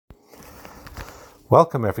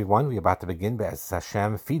Welcome, everyone. We're about to begin Be'ez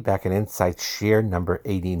Hashem Feedback and Insights Share number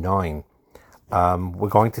 89. We're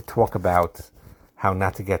going to talk about how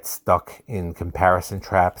not to get stuck in comparison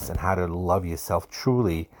traps and how to love yourself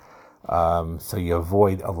truly, so you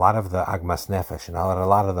avoid a lot of the agmas nefesh and a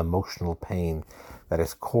lot of the emotional pain that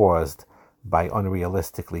is caused by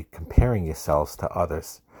unrealistically comparing yourselves to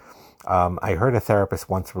others. I heard a therapist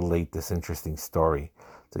once relate this interesting story.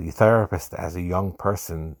 The therapist, as a young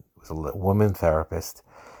person, was a woman therapist,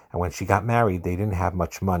 and when she got married, they didn't have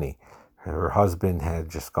much money. Her husband had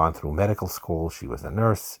just gone through medical school. She was a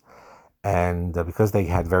nurse, and because they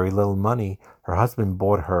had very little money, her husband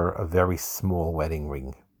bought her a very small wedding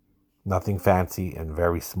ring. Nothing fancy, and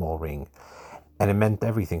very small ring. And it meant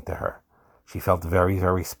everything to her. She felt very,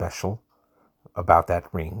 very special about that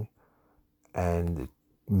ring, and it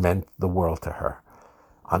meant the world to her.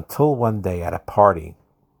 Until one day at a party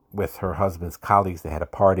with her husband's colleagues, they had a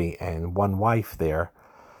party, and one wife there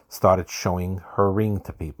started showing her ring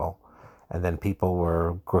to people. And then people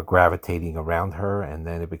were gravitating around her, and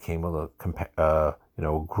then it became a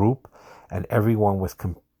group, and everyone was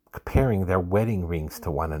comparing their wedding rings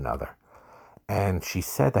to one another. And she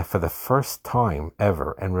said that for the first time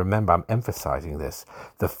ever, and remember, I'm emphasizing this,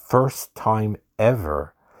 the first time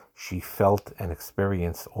ever, she felt and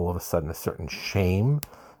experienced all of a sudden a certain shame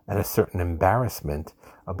and a certain embarrassment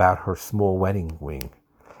about her small wedding ring.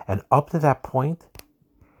 And up to that point,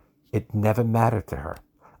 it never mattered to her.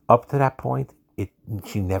 Up to that point,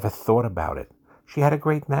 she never thought about it. She had a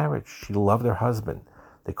great marriage. She loved her husband.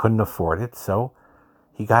 They couldn't afford it, so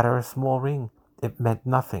he got her a small ring. It meant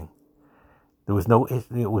nothing. There was no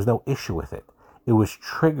issue with it. It was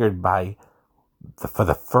triggered by, for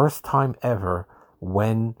the first time ever,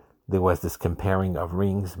 when there was this comparing of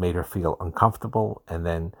rings, made her feel uncomfortable, and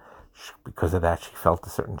then because of that, she felt a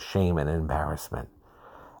certain shame and embarrassment.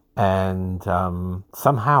 And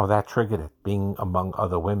somehow that triggered it. Being among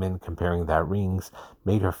other women, comparing their rings,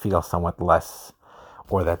 made her feel somewhat less,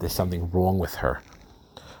 or that there's something wrong with her.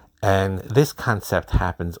 And this concept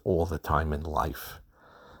happens all the time in life.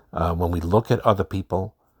 When we look at other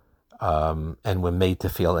people, and we're made to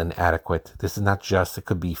feel inadequate. This is not just, it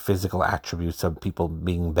could be physical attributes of people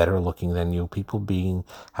being better looking than you, people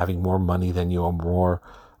having more money than you, or more,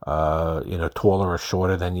 taller or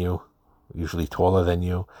shorter than you, usually taller than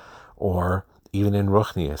you, or even in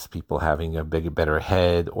Ruchnius, people having a better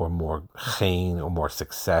head, or more chen, or more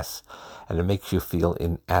success, and it makes you feel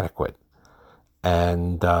inadequate.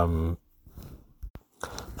 And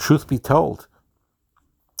truth be told,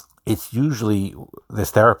 it's usually,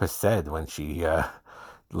 this therapist said when she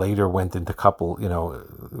later went into couples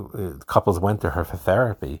went to her for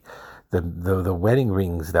therapy, the wedding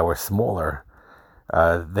rings that were smaller,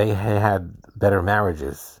 they had better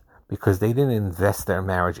marriages because they didn't invest their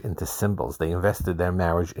marriage into symbols. They invested their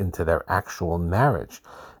marriage into their actual marriage,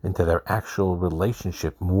 into their actual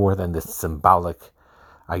relationship, more than this symbolic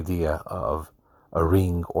idea of a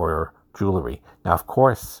ring or jewelry. Now, of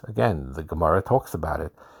course, again, the Gemara talks about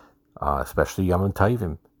it. Especially Yom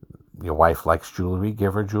Tovim. Your wife likes jewelry,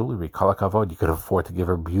 give her jewelry. Kol hakavod. You could afford to give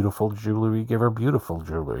her beautiful jewelry, give her beautiful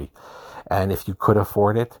jewelry. And if you could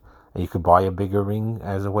afford it, and you could buy a bigger ring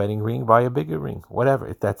as a wedding ring, buy a bigger ring.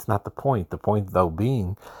 Whatever. That's not the point. The point, though,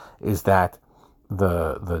 being is that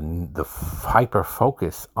the hyper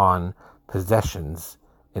focus on possessions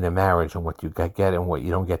in a marriage and what you get and what you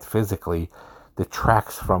don't get physically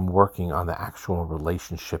detracts from working on the actual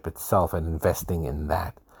relationship itself and investing in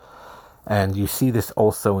that. And you see this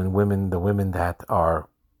also in women, the women that are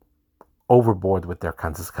overboard with their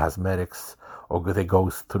cosmetics, or they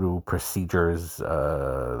go through procedures,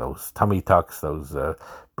 those tummy tucks, those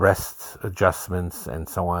breast adjustments, and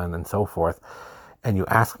so on and so forth. And you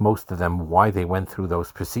ask most of them why they went through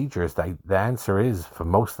those procedures. The answer is, for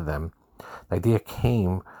most of them, the idea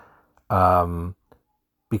came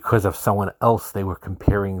because of someone else they were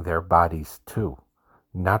comparing their bodies to,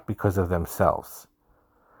 not because of themselves.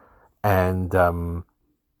 And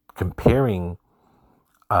comparing,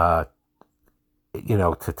 to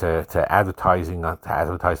advertising on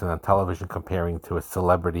television, comparing to a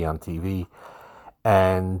celebrity on TV,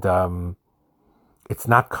 and it's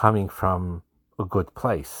not coming from a good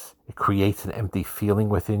place. It creates an empty feeling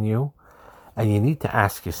within you, and you need to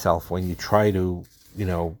ask yourself when you try to,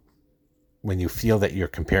 when you feel that you're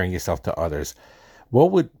comparing yourself to others,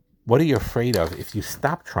 what are you afraid of if you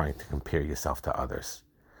stop trying to compare yourself to others?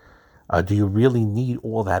 Do you really need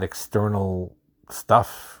all that external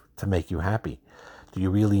stuff to make you happy? Do you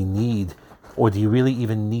really need, or do you really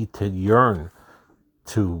even need to yearn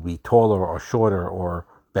to be taller or shorter or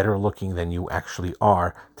better looking than you actually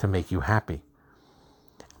are to make you happy?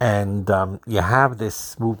 And you have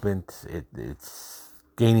this movement, it's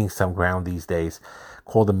gaining some ground these days,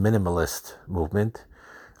 called the minimalist movement,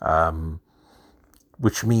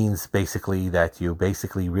 which means basically that you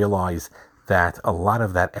basically realize that a lot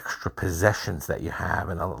of that extra possessions that you have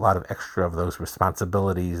and a lot of extra of those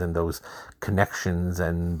responsibilities and those connections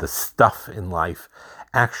and the stuff in life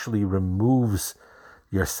actually removes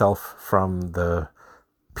yourself from the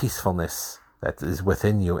peacefulness that is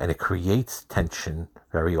within you, and it creates tension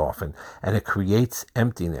very often, and it creates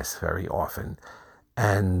emptiness very often.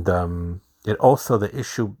 And it also, the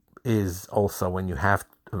issue is also when you have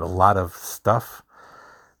a lot of stuff,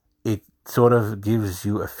 it sort of gives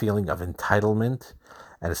you a feeling of entitlement,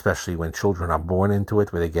 and especially when children are born into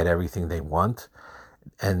it, where they get everything they want,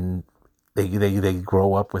 and they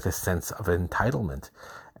grow up with a sense of entitlement,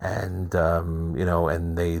 and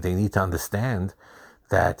and they need to understand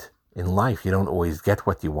that in life you don't always get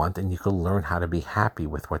what you want, and you can learn how to be happy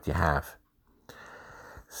with what you have.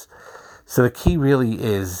 So the key really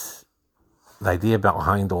is, the idea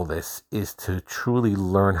behind all this is to truly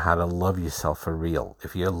learn how to love yourself for real.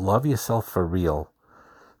 If you love yourself for real,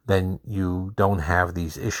 then you don't have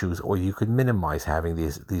these issues, or you could minimize having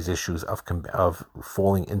these issues of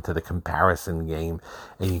falling into the comparison game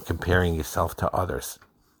and you comparing yourself to others.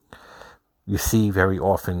 You see, very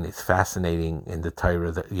often it's fascinating in the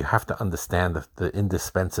Torah that you have to understand the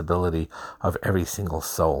indispensability of every single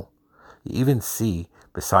soul. You even see,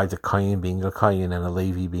 besides a Kohen being a Kohen and a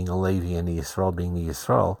Levi being a Levi and a Yisrael being a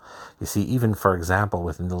Yisrael, you see, even, for example,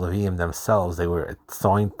 within the Leviim themselves, they were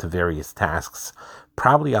assigned to various tasks,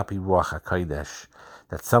 probably Api Ruach HaKodesh,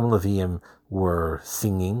 that some Leviim were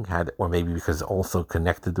singing, or maybe because also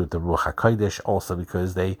connected with the Ruach HaKodesh, also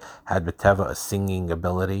because they had B'teva a singing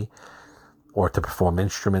ability, or to perform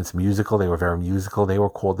instruments, musical. They were very musical. They were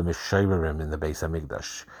called the Mishorim in the Beis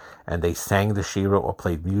HaMikdash. And they sang the Shira or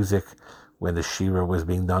played music when the Shira was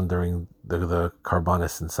being done during the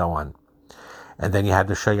Karbanis and so on. And then you had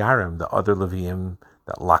the Shayarim, the other Leviim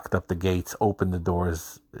that locked up the gates, opened the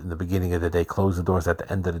doors in the beginning of the day, closed the doors at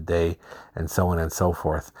the end of the day, and so on and so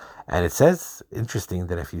forth. And it says, interesting,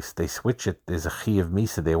 that if they switch it, there's a Chi of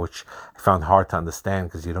Misa there, which I found hard to understand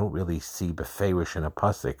because you don't really see Beferish in a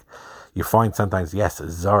Pasuk. You find sometimes, yes,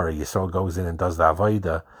 Zara, Yisrael goes in and does the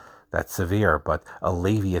Avodah, that's severe, but a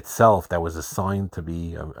Levi itself that was assigned to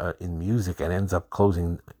be in music and ends up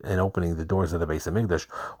closing and opening the doors of the Beis HaMikdash,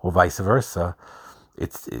 or vice versa,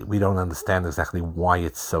 we don't understand exactly why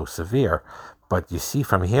it's so severe. But you see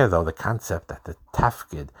from here, though, the concept that the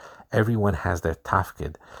tafkid, everyone has their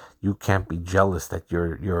tafkid. You can't be jealous that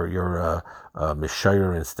you're a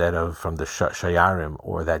Mishayer instead of from the Shayarim,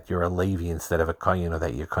 or that you're a Levi instead of a Kohen, or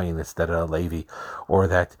that you're Kohen instead of a Levi, or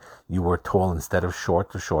that you were tall instead of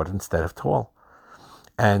short, or short instead of tall.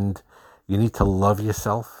 And you need to love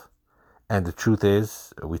yourself. And the truth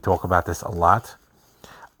is, we talk about this a lot,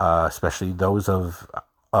 especially those of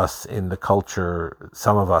us in the culture.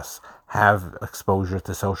 Some of us have exposure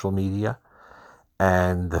to social media.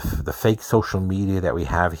 And the fake social media that we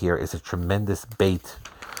have here is a tremendous bait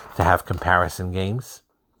to have comparison games.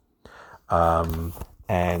 It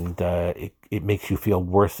makes you feel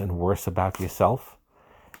worse and worse about yourself.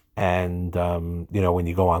 And, when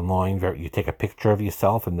you go online, you take a picture of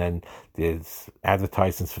yourself, and then there's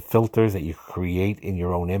advertisements for filters that you create in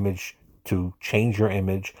your own image to change your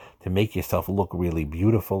image, to make yourself look really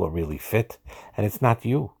beautiful or really fit. And it's not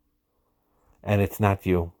you.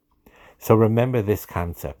 So remember this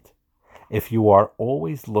concept. If you are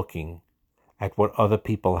always looking at what other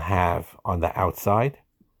people have on the outside,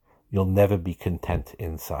 you'll never be content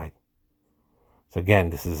inside. So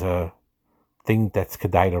again, this is a thing that's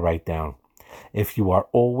kedai to write down. If you are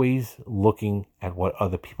always looking at what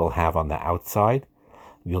other people have on the outside,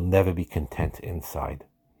 you'll never be content inside.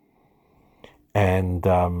 And,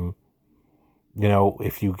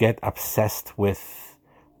 if you get obsessed with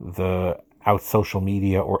the out social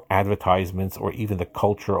media or advertisements or even the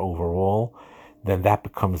culture overall, then that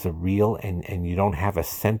becomes a real, and you don't have a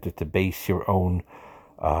center to base your own,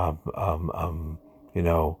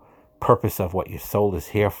 purpose of what your soul is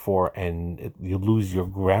here for, and you lose your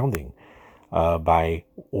grounding by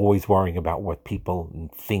always worrying about what people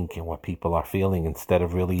think and what people are feeling, instead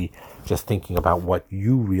of really just thinking about what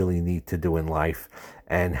you really need to do in life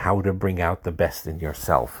and how to bring out the best in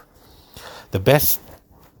yourself. The best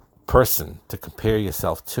person to compare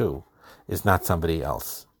yourself to is not somebody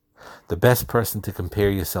else. The best person to compare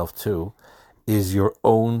yourself to is your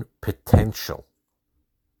own potential.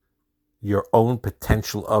 Your own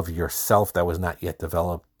potential of yourself that was not yet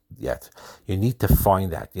developed yet. You need to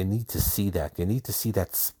find that. You need to see that. You need to see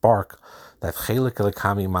that spark, that chelik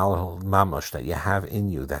elokami mamash that you have in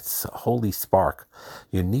you, that holy spark.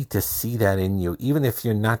 You need to see that in you, even if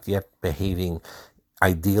you're not yet behaving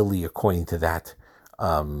ideally according to that,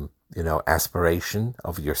 aspiration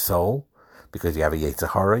of your soul, because you have a Yetzer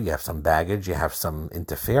Hara, you have some baggage, you have some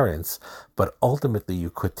interference, but ultimately you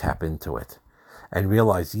could tap into it and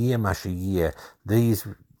realize, these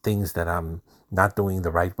things that I'm not doing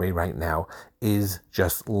the right way right now is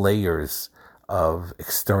just layers of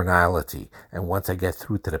externality. And once I get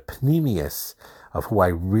through to the pneumius of who I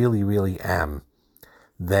really, really am,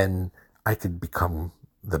 then I could become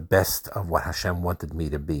the best of what Hashem wanted me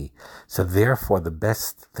to be. So therefore, the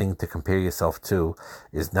best thing to compare yourself to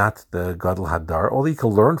is not the Gadol Hadar, although you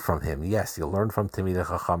can learn from him. Yes, you learn from Talmidei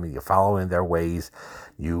Chacham, you follow in their ways,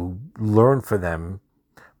 you learn from them,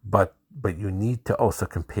 but you need to also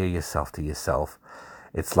compare yourself to yourself.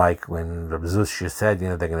 It's like when Rabbi Zushya said,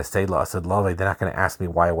 they're going to say La'asad Lavei, they're not going to ask me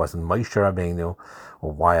why I wasn't Moshe Rabbeinu,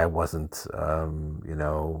 or why I wasn't, this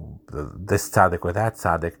tzaddik or that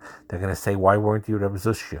tzaddik. They're going to say, why weren't you Rabbi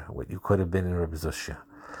Zushya? What you could have been in Rabbi Zushya.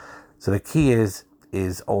 So the key is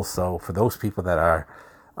also for those people that are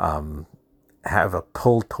have a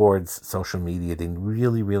pull towards social media, they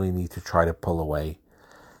really, really need to try to pull away,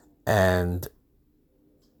 and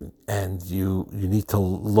you need to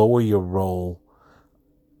lower your role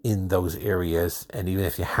in those areas. And even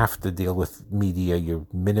if you have to deal with media, you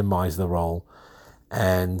minimize the role.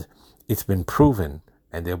 And it's been proven,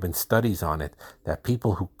 and there have been studies on it, that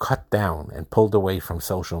people who cut down and pulled away from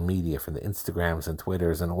social media, from the Instagrams and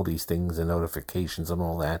Twitters and all these things and notifications and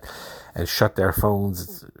all that, and shut their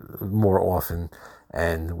phones more often,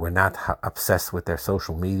 and were not obsessed with their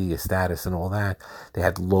social media status and all that, they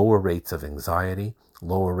had lower rates of anxiety,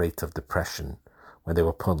 lower rates of depression when they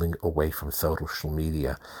were pulling away from social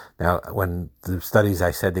media. Now, when the studies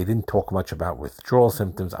I said, they didn't talk much about withdrawal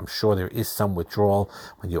symptoms. I'm sure there is some withdrawal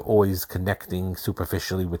when you're always connecting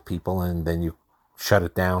superficially with people and then you shut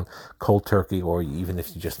it down cold turkey, or even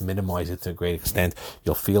if you just minimize it to a great extent,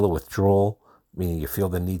 you'll feel a withdrawal, meaning you feel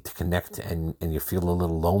the need to connect and you feel a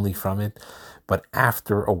little lonely from it. But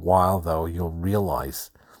after a while, though, you'll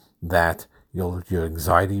realize that your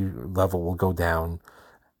anxiety level will go down,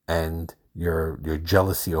 and your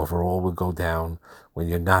jealousy overall will go down when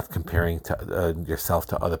you're not comparing to yourself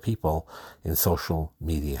to other people in social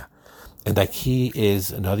media. And the key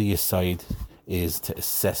is, another aside, is to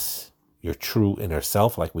assess your true inner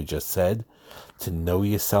self, like we just said, to know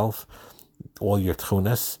yourself, all your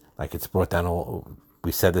tchunas, like it's brought down.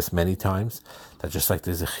 We said this many times, that just like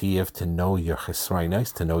there's a chiyuv to know your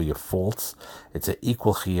chesronos, to know your faults, it's an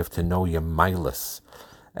equal chiyuv to know your milas,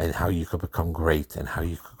 and how you could become great and how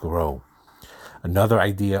you could grow. Another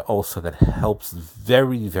idea also that helps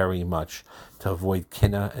very, very much to avoid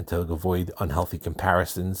kinna and to avoid unhealthy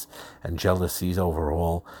comparisons and jealousies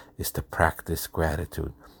overall is to practice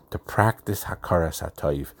gratitude, to practice hakaras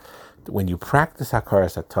hatoiv. When you practice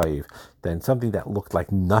hakaras hatoiv, then something that looked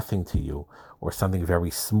like nothing to you or something very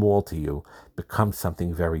small to you becomes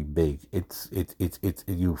something very big. It's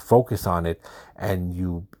you focus on it,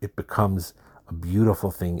 and it becomes a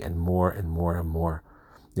beautiful thing, and more and more and more.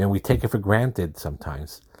 We take it for granted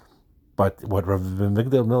sometimes. But what Rav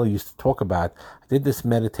Migdal Miller used to talk about, I did this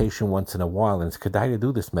meditation once in a while, and it's kedai to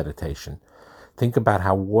do this meditation. Think about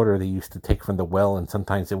how water they used to take from the well, and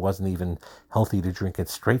sometimes it wasn't even healthy to drink it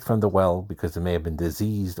straight from the well because it may have been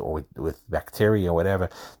diseased or with bacteria or whatever.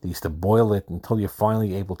 They used to boil it until you're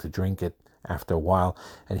finally able to drink it after a while.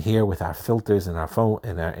 And here with our filters and our phone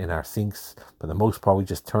and in our sinks, for the most part, we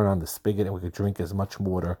just turn on the spigot and we could drink as much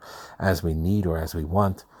water as we need or as we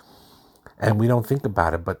want. And we don't think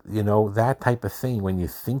about it, but that type of thing, when you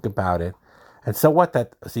think about it, and so what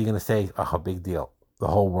so you're going to say, oh, big deal. The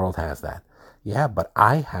whole world has that. Yeah, but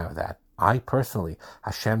I have that. I personally,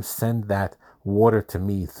 Hashem send that water to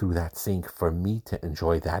me through that sink for me to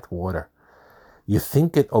enjoy that water. You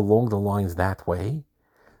think it along the lines that way,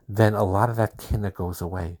 then a lot of that kinna goes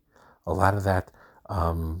away. A lot of that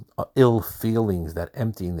ill feelings, that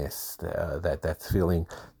emptiness, that feeling,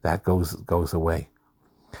 that goes away.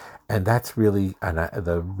 And that's really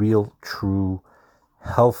the real, true,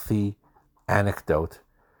 healthy anecdote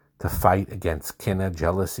to fight against kinna,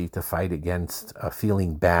 jealousy, to fight against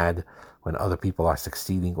feeling bad when other people are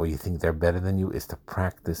succeeding or you think they're better than you, is to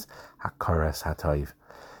practice hakaras hatoiv,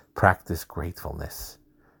 practice gratefulness.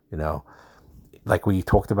 Like we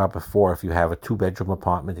talked about before, if you have a 2-bedroom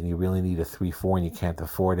apartment and you really need a 3-4 and you can't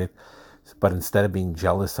afford it, but instead of being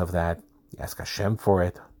jealous of that, you ask Hashem for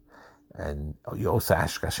it, and you also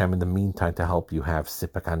ask Hashem in the meantime to help you have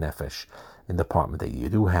sipak hanefesh, in the apartment that you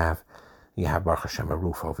do have. You have, Baruch Hashem, a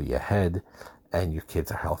roof over your head, and your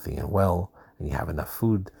kids are healthy and well, and you have enough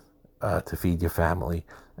food to feed your family,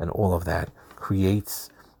 and all of that creates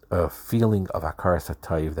a feeling of Hakaras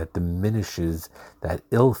HaTov that diminishes that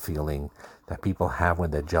ill feeling that people have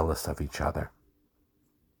when they're jealous of each other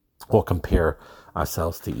or compare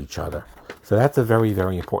ourselves to each other. So that's a very,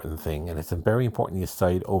 very important thing, and it's a very important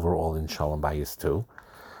yesod overall in Shalom Bayis too,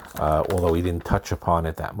 although we didn't touch upon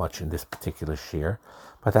it that much in this particular shir.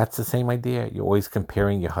 But that's the same idea. You're always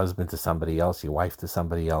comparing your husband to somebody else, your wife to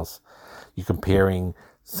somebody else. You're comparing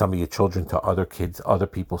some of your children to other kids, other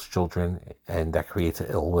people's children, and that creates an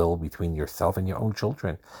ill will between yourself and your own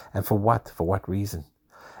children. And for what? For what reason?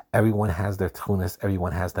 Everyone has their tchunas,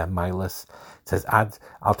 everyone has their milas. It says, Al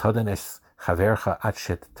todanes chavercha ad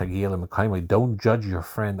shet tagiel l'mekaymo. Don't judge your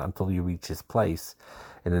friend until you reach his place,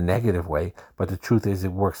 in a negative way. But the truth is,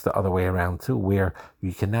 it works the other way around too, where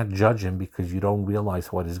you cannot judge him because you don't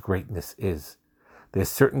realize what his greatness is. There's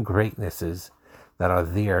certain greatnesses that are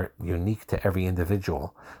there, unique to every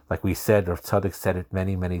individual. Like we said, Rav Tzadok said it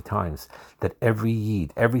many, many times, that every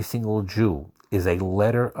Yid, every single Jew, is a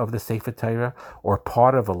letter of the Sefer Torah or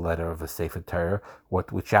part of a letter of the Sefer Torah.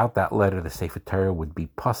 Without that letter, the Sefer Torah would be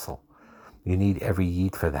puzzle. You need every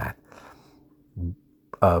Yid for that.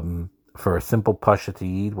 For a simple Pashat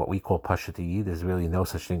Yid, what we call Pashat Yid, there's really no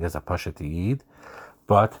such thing as a Pashat Yid,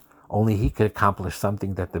 but only he could accomplish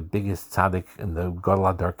something that the biggest tzaddik in the Gadol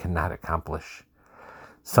Hador cannot accomplish.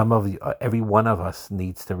 Every one of us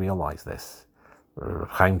needs to realize this.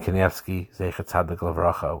 Chaim Kanievsky, Zeichet Tzaddik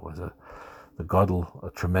Levracha, was a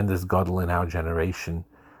tremendous gadol in our generation,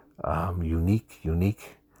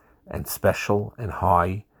 unique, and special and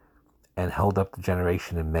high, and held up the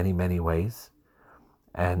generation in many, many ways.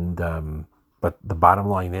 And but the bottom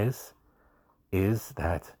line is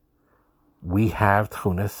that we have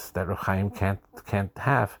tchunas that Reb Chaim can't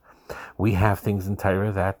have. We have things in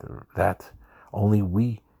Torah that only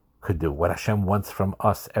we could do. What Hashem wants from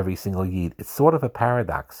us, every single Yid. It's sort of a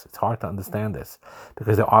paradox. It's hard to understand this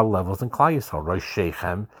because there are levels in Klal Yisrael. Rosh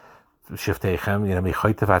Sheichem, Shiftechem,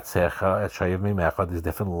 there's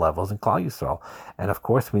different levels in Klal Yisrael, and of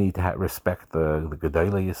course we need to respect the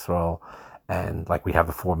Gedolei Yisrael. And like we have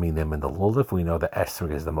the 4 minim in the Lulav, we know that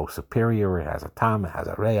Esrog is the most superior. It has a tam, it has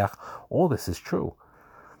a reach. All this is true,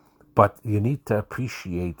 but you need to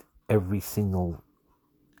appreciate every single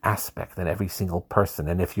aspect and every single person.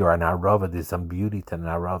 And if you're an Arava, there's some beauty to an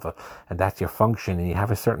Arava, and that's your function. And you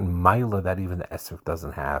have a certain milah that even the Esrog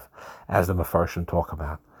doesn't have, as the Mefarshim talk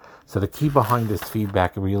about. So the key behind this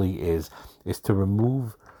feedback really is to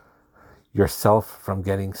remove yourself from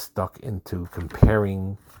getting stuck into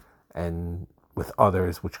comparing and with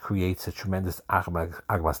others, which creates a tremendous agmas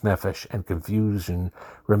nefesh and confusion.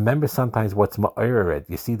 Remember sometimes what's ma'ored.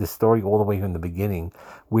 You see the story all the way from the beginning,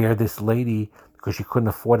 where this lady, because she couldn't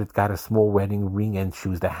afford it, got a small wedding ring, and she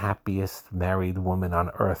was the happiest married woman on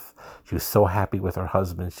earth. She was so happy with her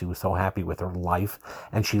husband. She was so happy with her life,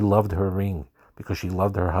 and she loved her ring because she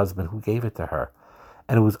loved her husband who gave it to her.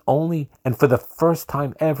 And it was only, and for the first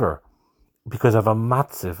time ever, because of a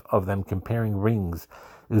matziv of them comparing rings,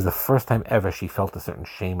 it was the first time ever she felt a certain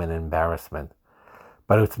shame and embarrassment.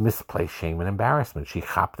 But it's misplaced shame and embarrassment. She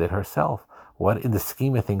chapped it herself. What, in the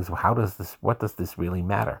scheme of things, what does this really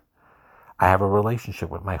matter? I have a relationship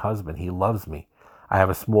with my husband. He loves me. I have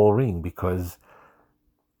a small ring because,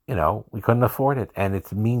 we couldn't afford it. And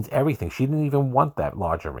it means everything. She didn't even want that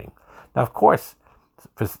larger ring. Now, of course,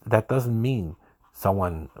 that doesn't mean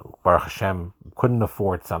someone, Baruch Hashem, couldn't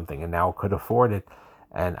afford something and now could afford it,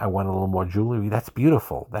 and I want a little more jewelry. That's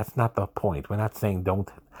beautiful. That's not the point. We're not saying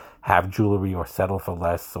don't have jewelry or settle for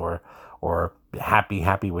less or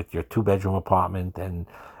happy with your 2-bedroom apartment and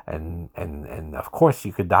of course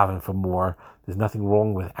you could daven for more. There's nothing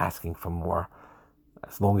wrong with asking for more,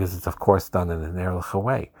 as long as it's of course done in an erlich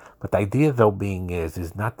way. But the idea though being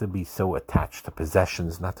is not to be so attached to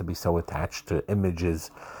possessions, not to be so attached to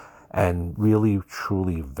images, and really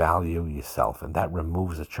truly value yourself. And that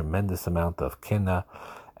removes a tremendous amount of kinna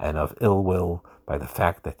and of ill will by the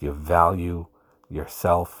fact that you value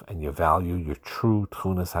yourself and you value your true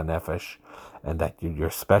tchunas hanefesh, and that you're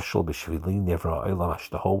special. B'shvili nivra olam,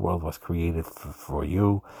 the whole world was created for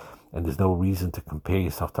you, and there's no reason to compare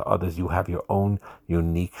yourself to others. You have your own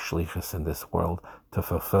unique shlichus in this world to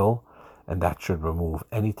fulfill, and that should remove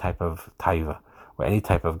any type of taiva or any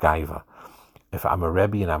type of gaiva. If I'm a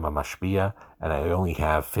Rebbe and I'm a Mashpia and I only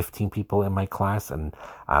have 15 people in my class and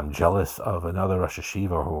I'm jealous of another Rosh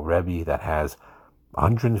Hashiva or Rebbe that has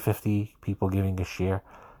 150 people giving a share,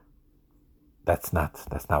 That's not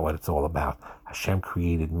what it's all about. Hashem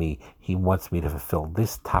created me. He wants me to fulfill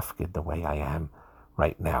this tafkid the way I am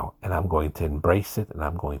right now, and I'm going to embrace it, and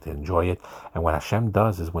I'm going to enjoy it. And what Hashem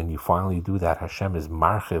does is, when you finally do that, Hashem is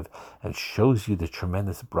marchiv and shows you the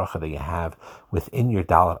tremendous bracha that you have within your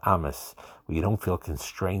Dalet Amos, where you don't feel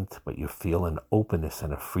constraint, but you feel an openness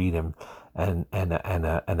and a freedom and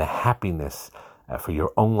a happiness for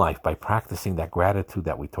your own life by practicing that gratitude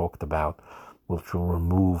that we talked about, which will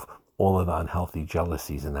remove all of the unhealthy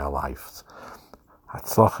jealousies in our lives.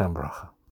 Hatzlacha and bracha.